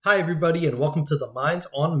Hi, everybody, and welcome to the Minds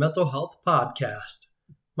on Mental Health podcast.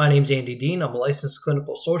 My name's Andy Dean. I'm a licensed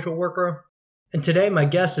clinical social worker, and today my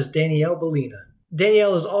guest is Danielle Bellina.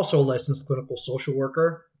 Danielle is also a licensed clinical social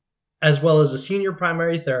worker, as well as a senior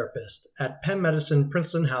primary therapist at Penn Medicine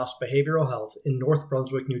Princeton House Behavioral Health in North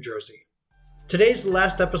Brunswick, New Jersey. Today's the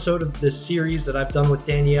last episode of this series that I've done with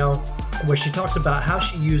Danielle, where she talks about how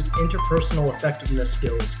she used interpersonal effectiveness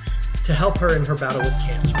skills to help her in her battle with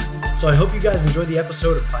cancer. So I hope you guys enjoy the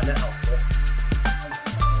episode and find it helpful.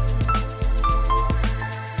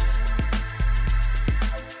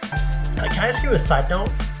 Can I ask you a side note?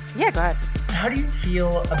 Yeah, go ahead. How do you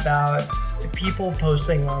feel about people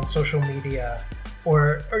posting on social media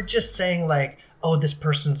or just saying like, oh, this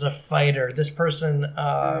person's a fighter, this person,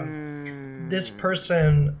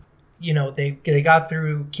 you know, they got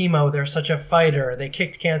through chemo, they're such a fighter, they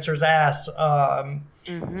kicked cancer's ass.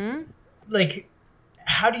 Like,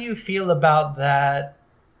 how do you feel about that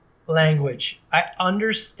language? I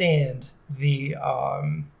understand the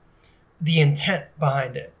intent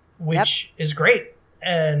behind it, which is great.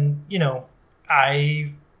 And, you know,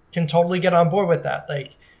 I can totally get on board with that.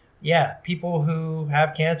 Like, yeah, people who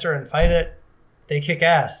have cancer and fight it, they kick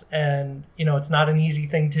ass. And, you know, it's not an easy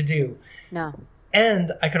thing to do. No.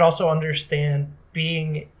 And I could also understand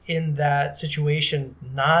being in that situation,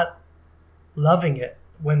 not loving it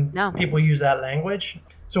when people use that language.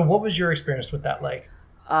 So what was your experience with that like?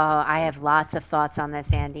 I have lots of thoughts on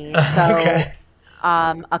this, Andy. So Okay.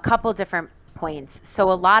 A couple different points.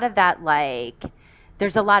 So a lot of that, like,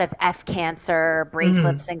 there's a lot of F cancer,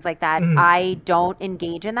 bracelets, things like that. I don't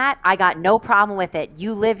engage in that. I got no problem with it.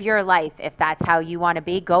 You live your life. If that's how you want to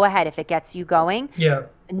be, go ahead. If it gets you going,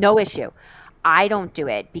 no issue. I don't do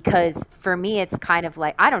it because for me, it's kind of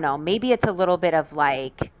like, I don't know, maybe it's a little bit of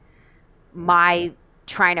like my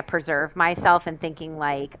trying to preserve myself and thinking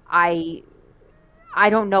like, I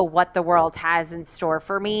don't know what the world has in store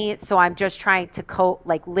for me. So I'm just trying to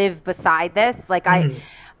live beside this. Like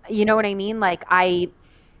you know what I mean? Like I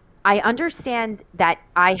understand that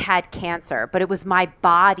I had cancer, but it was my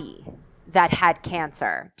body that had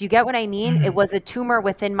cancer. Do you get what I mean? It was a tumor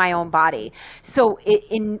within my own body. So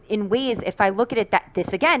in ways, if I look at it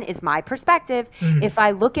this again is my perspective. If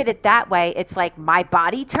I look at it that way, it's like my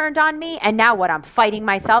body turned on me and now what, I'm fighting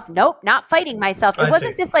myself? Nope, not fighting myself. It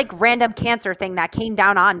wasn't this like random cancer thing that came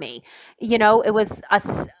down on me. You know, it was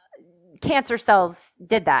cancer cells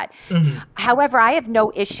did that. However, I have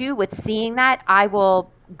no issue with seeing that. I will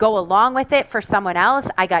go along with it for someone else.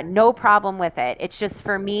 I got no problem with it. It's just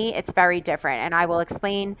for me, it's very different. And I will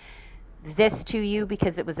explain this to you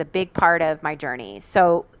because it was a big part of my journey.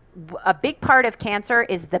 So a big part of cancer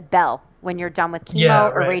is the bell when you're done with chemo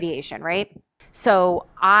or radiation, right? So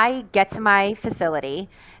I get to my facility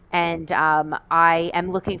and I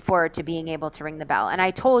am looking forward to being able to ring the bell. And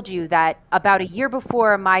I told you that about a year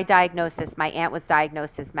before my diagnosis, my aunt was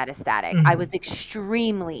diagnosed as metastatic. I was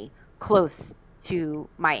extremely close to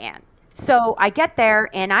my aunt. So I get there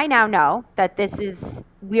and I now know that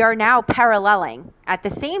we are now paralleling at the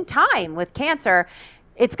same time with cancer.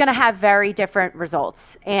 It's going to have very different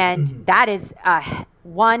results. And that is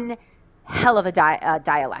one hell of a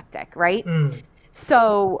dialectic, right?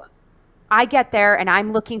 So I get there and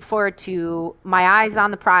I'm looking forward to my eyes on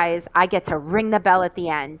the prize. I get to ring the bell at the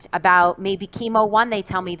end. About maybe chemo 1, they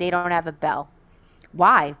tell me they don't have a bell.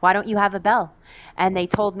 Why? Why don't you have a bell? And they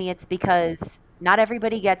told me it's because not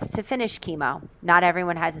everybody gets to finish chemo. Not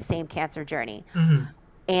everyone has the same cancer journey.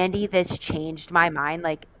 Andy, this changed my mind.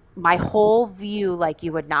 Like my whole view, like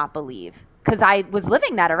you would not believe. Because I was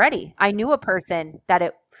living that already. I knew a person that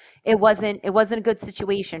it wasn't a good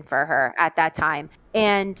situation for her at that time.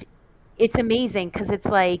 And it's amazing because it's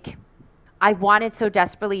like I wanted so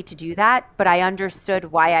desperately to do that, but I understood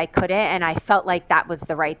why I couldn't, and I felt like that was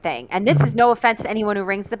the right thing. And this is no offense to anyone who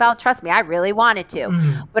rings the bell. Trust me, I really wanted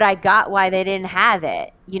to, but I got why they didn't have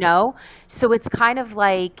it, you know? So it's kind of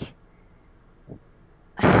like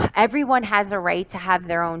everyone has a right to have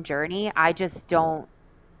their own journey. I don't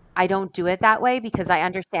do it that way because I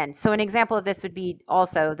understand. So an example of this would be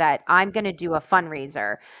also that I'm going to do a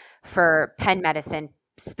fundraiser for Penn Medicine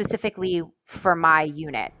specifically for my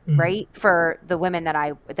unit, right? For the women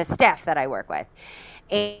the staff that I work with.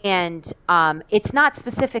 And it's not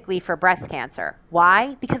specifically for breast cancer.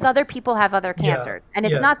 Why? Because other people have other cancers. And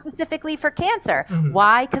it's not specifically for cancer.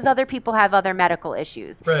 Why? Because other people have other medical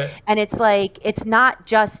issues. Right. And it's like, it's not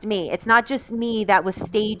just me. It's not just me that was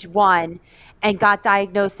stage 1 and got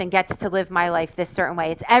diagnosed and gets to live my life this certain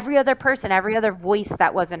way. It's every other person, every other voice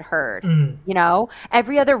that wasn't heard, you know,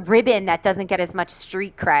 every other ribbon that doesn't get as much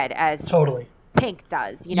street cred as totally Pink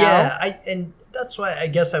does, you know? Yeah, and That's why I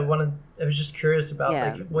guess I was just curious about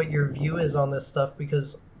like what your view is on this stuff,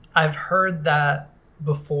 because I've heard that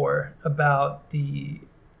before about the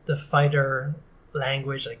fighter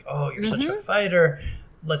language, like, oh, you're such a fighter,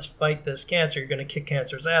 let's fight this cancer, you're going to kick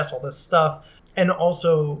cancer's ass, all this stuff. And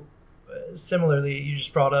also similarly, you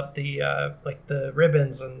just brought up the like the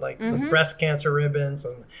ribbons and like the breast cancer ribbons,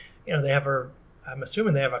 and you know, I'm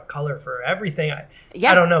assuming they have a color for everything. I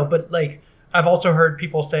don't know, but like I've also heard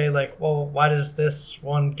people say like, well, why does this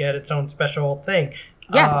one get its own special thing?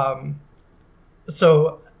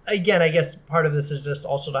 So again, I guess part of this is just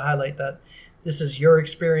also to highlight that this is your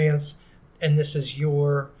experience and this is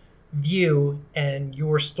your view and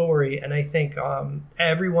your story. And I think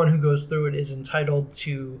everyone who goes through it is entitled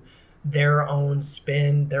to their own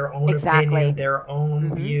spin, their own opinion, their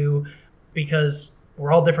own view, because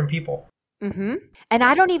we're all different people. And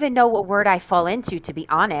I don't even know what word I fall into, to be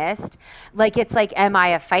honest. Like, it's like, am I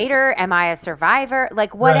a fighter? Am I a survivor?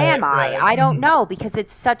 Like, what am I? I don't know, because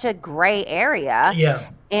it's such a gray area. Yeah.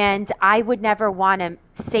 And I would never want to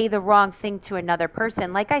say the wrong thing to another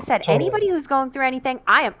person. Like I said, anybody who's going through anything,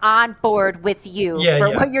 I am on board with you for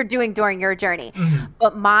what you're doing during your journey.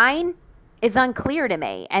 But mine is unclear to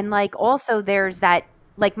me. And like, also there's that,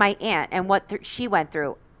 like my aunt and what she went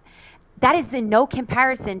through. That is in no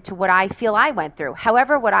comparison to what I feel I went through.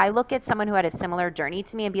 However, would I look at someone who had a similar journey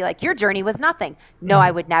to me and be like, your journey was nothing? No,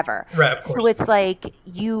 I would never. Right, of course. So it's like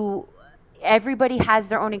everybody has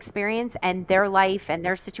their own experience, and their life and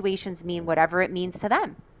their situations mean whatever it means to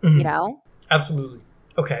them, you know? Absolutely.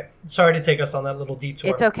 Okay. Sorry to take us on that little detour.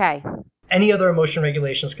 It's okay. Any other emotion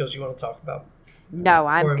regulation skills you want to talk about? No,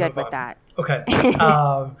 I'm good with that. Okay.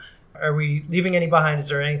 Are we leaving any behind? Is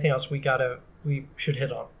there anything else we should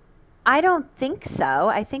hit on? I don't think so.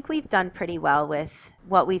 I think we've done pretty well with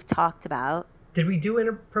what we've talked about. Did we do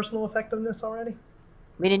interpersonal effectiveness already?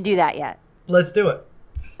 We didn't do that yet. Let's do it.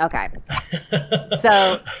 Okay.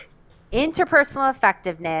 So interpersonal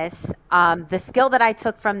effectiveness, the skill that I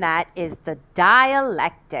took from that is the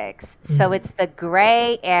dialectics. So it's the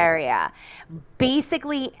gray area.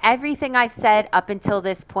 Basically, everything I've said up until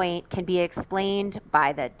this point can be explained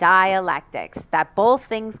by the dialectics, that both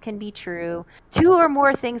things can be true. Two or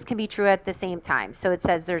more things can be true at the same time. So it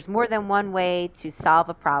says there's more than one way to solve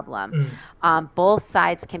a problem. Both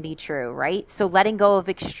sides can be true, right? So letting go of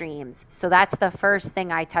extremes. So that's the first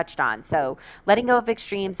thing I touched on. So letting go of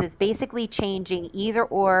extremes is basically changing either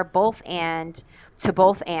or, both and, to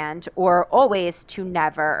both and, or always to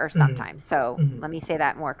never or sometimes. So let me say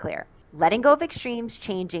that more clear. Letting go of extremes,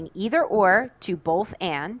 changing either or to both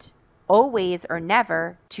and, always or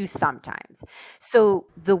never to sometimes. So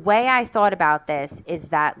the way I thought about this is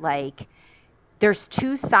that, like, there's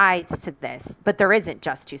two sides to this, but there isn't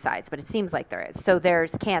just two sides, but it seems like there is. So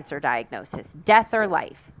there's cancer diagnosis, death or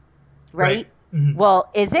life, right? Well,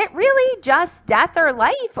 is it really just death or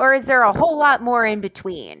life, or is there a whole lot more in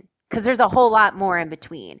between? Because there's a whole lot more in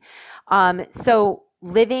between. So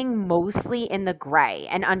living mostly in the gray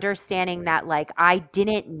and understanding that, like, I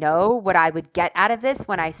didn't know what I would get out of this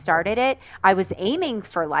when I started it. I was aiming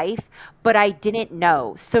for life, but I didn't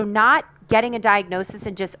know. So not getting a diagnosis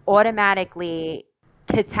and just automatically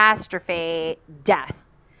catastrophe death,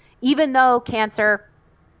 even though cancer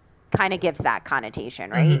kind of gives that connotation,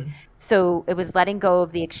 right? So it was letting go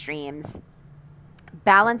of the extremes.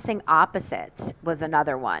 Balancing opposites was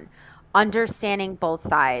another one. Understanding both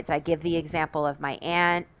sides. I give the example of my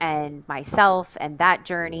aunt and myself and that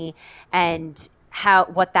journey and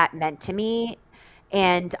what that meant to me,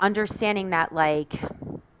 and understanding that, like,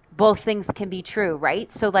 both things can be true,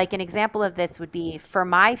 right? So like an example of this would be for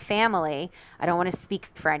my family, I don't want to speak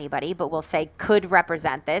for anybody, but we'll say could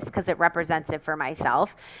represent this because it represents it for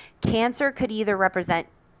myself. Cancer could either represent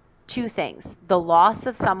two things: the loss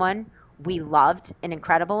of someone we loved an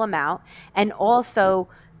incredible amount, and also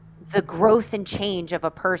the growth and change of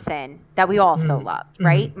a person that we also loved,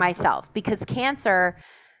 right? Myself, because cancer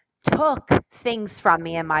took things from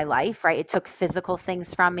me in my life, right? It took physical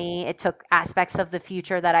things from me. It took aspects of the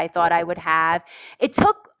future that I thought I would have. It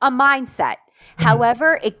took a mindset.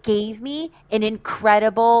 However, it gave me an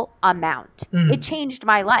incredible amount. It changed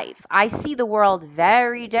my life. I see the world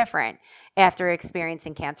very different after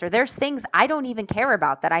experiencing cancer. There's things I don't even care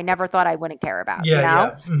about that I never thought I wouldn't care about, you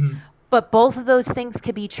know? But both of those things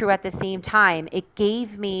could be true at the same time. It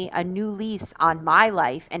gave me a new lease on my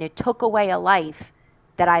life, and it took away a life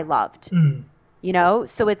that I loved, you know?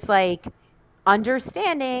 So it's like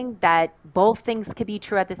understanding that both things could be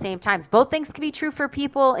true at the same time. Both things could be true for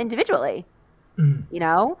people individually, you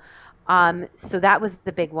know? So that was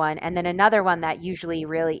the big one. And then another one that usually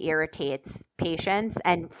really irritates patients,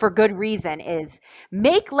 and for good reason, is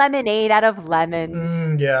make lemonade out of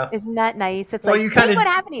lemons. Yeah. Isn't that nice? It's well, like, take what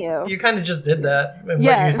happened to you. You kind of just did that. And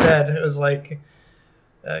what you said, it was like,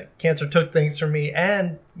 cancer took things from me,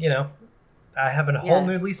 and, I have a whole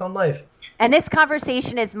new lease on life. And this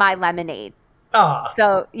conversation is my lemonade. Ah.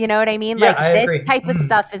 So, you know what I mean? Yeah, like, I this agree. type of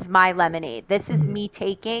stuff is my lemonade. This is me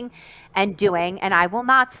taking and doing, and I will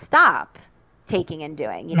not stop taking and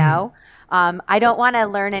doing, you know? I don't want to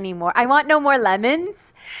learn anymore. I want no more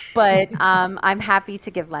lemons, but I'm happy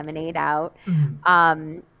to give lemonade out.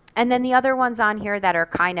 And then the other ones on here that are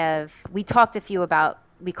kind of, we talked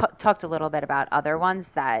a little bit about other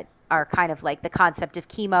ones that are kind of like the concept of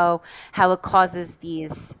chemo, how it causes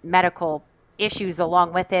these medical issues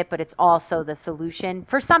along with it, but it's also the solution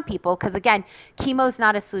for some people, because again, chemo is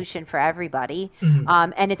not a solution for everybody,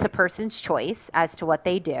 and it's a person's choice as to what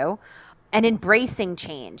they do. And embracing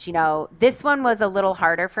change, this one was a little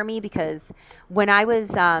harder for me, because when I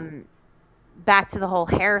was back to the whole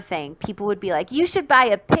hair thing, people would be like, you should buy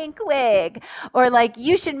a pink wig, or like,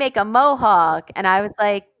 you should make a mohawk. And I was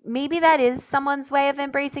like, maybe that is someone's way of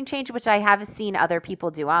embracing change, which I have seen other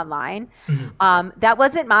people do online. That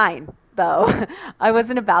wasn't mine, though. I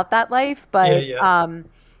wasn't about that life, but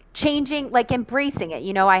changing, like embracing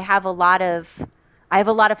it. I have a lot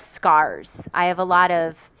of scars. I have a lot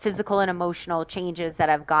of physical and emotional changes that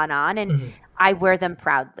have gone on, and I wear them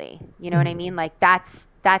proudly. You know what I mean? Like, that's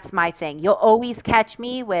my thing. You'll always catch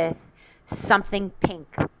me with something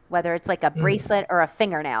pink, whether it's like a bracelet or a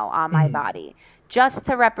fingernail on my body, just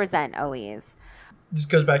to represent always. This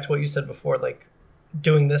goes back to what you said before, like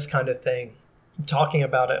doing this kind of thing, talking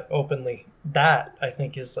about it openly. That, I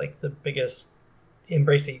think, is like the biggest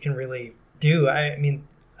embrace that you can really do. I mean,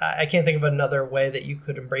 I can't think of another way that you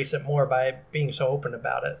could embrace it more by being so open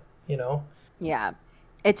about it, Yeah,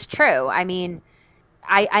 it's true. I mean,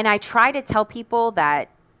 I try to tell people that,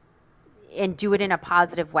 and do it in a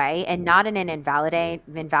positive way, and not in an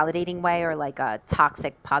invalidating way, or like a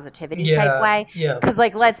toxic positivity type way. Yeah. Because,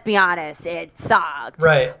 like, let's be honest, it sucked.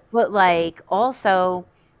 Right. But like, also,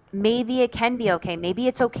 maybe it can be okay. Maybe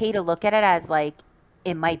it's okay to look at it as like,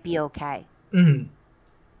 it might be okay.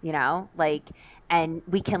 Like, and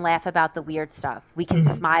we can laugh about the weird stuff. We can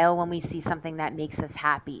smile when we see something that makes us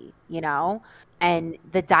happy, and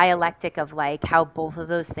the dialectic of like how both of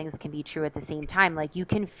those things can be true at the same time. Like, you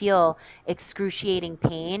can feel excruciating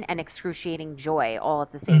pain and excruciating joy all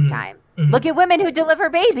at the same time. Look at women who deliver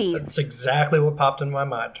babies. That's exactly what popped in my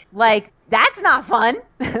mind. Like, that's not fun,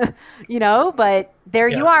 but there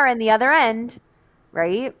you are in the other end,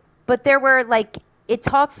 right? But there were like, it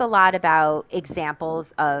talks a lot about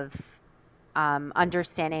examples of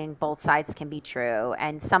understanding both sides can be true,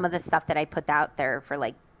 and some of the stuff that I put out there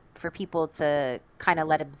for people to kind of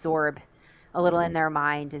let absorb a little in their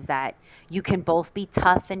mind is that you can both be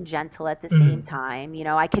tough and gentle at the same time.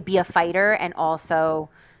 I could be a fighter and also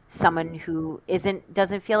someone who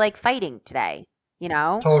doesn't feel like fighting today.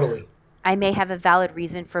 Totally. I may have a valid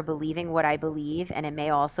reason for believing what I believe, and it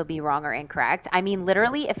may also be wrong or incorrect. I mean,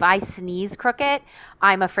 literally, if I sneeze crooked,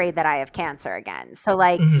 I'm afraid that I have cancer again. So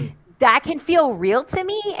like, that can feel real to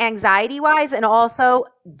me, anxiety-wise, and also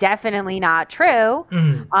definitely not true,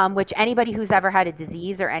 which anybody who's ever had a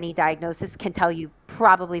disease or any diagnosis can tell you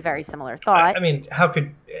probably very similar thought. I mean,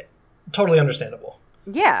 totally understandable.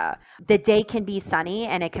 Yeah. The day can be sunny,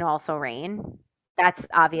 and it can also rain. That's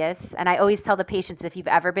obvious. And I always tell the patients, if you've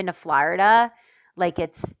ever been to Florida, like,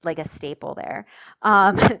 it's like a staple there.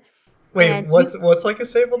 Wait, what's like a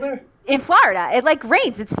staple there? In Florida, it like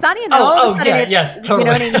rains. It's sunny, and then all of a sudden yes, totally. You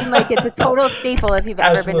know what I mean? Like, it's a total staple if you've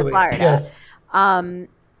ever been to Florida. Yes. And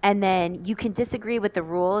then you can disagree with the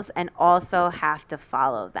rules and also have to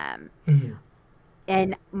follow them.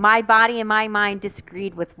 And my body and my mind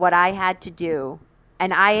disagreed with what I had to do.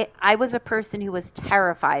 And I was a person who was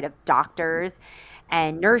terrified of doctors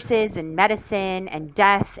and nurses and medicine and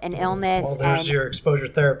death and illness. Well, there's your exposure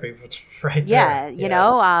therapy right there. Yeah, you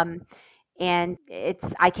know, and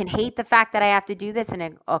I can hate the fact that I have to do this, and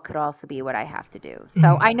it could also be what I have to do.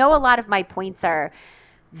 So I know a lot of my points are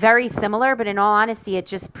very similar, but in all honesty, it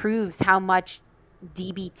just proves how much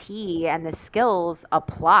DBT and the skills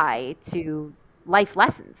apply to life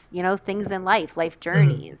lessons, things in life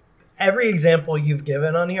journeys. Every example you've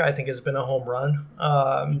given on here, I think, has been a home run.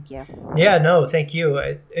 Thank you. Yeah, no, thank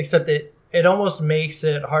you. Except it almost makes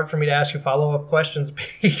it hard for me to ask you follow-up questions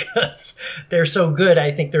because they're so good. I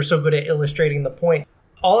think they're so good at illustrating the point.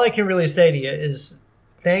 All I can really say to you is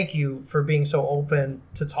thank you for being so open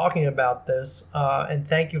to talking about this, and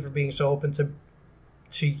thank you for being so open to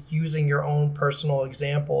using your own personal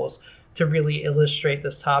examples to really illustrate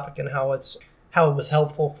this topic and how it was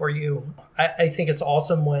helpful for you. I think it's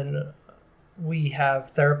awesome when we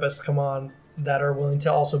have therapists come on that are willing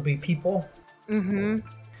to also be people. Mm-hmm.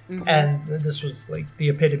 Mm-hmm. And this was like the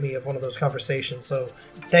epitome of one of those conversations. So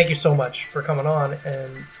thank you so much for coming on,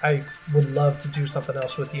 and I would love to do something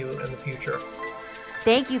else with you in the future.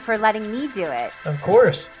 Thank you for letting me do it. Of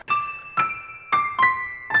course.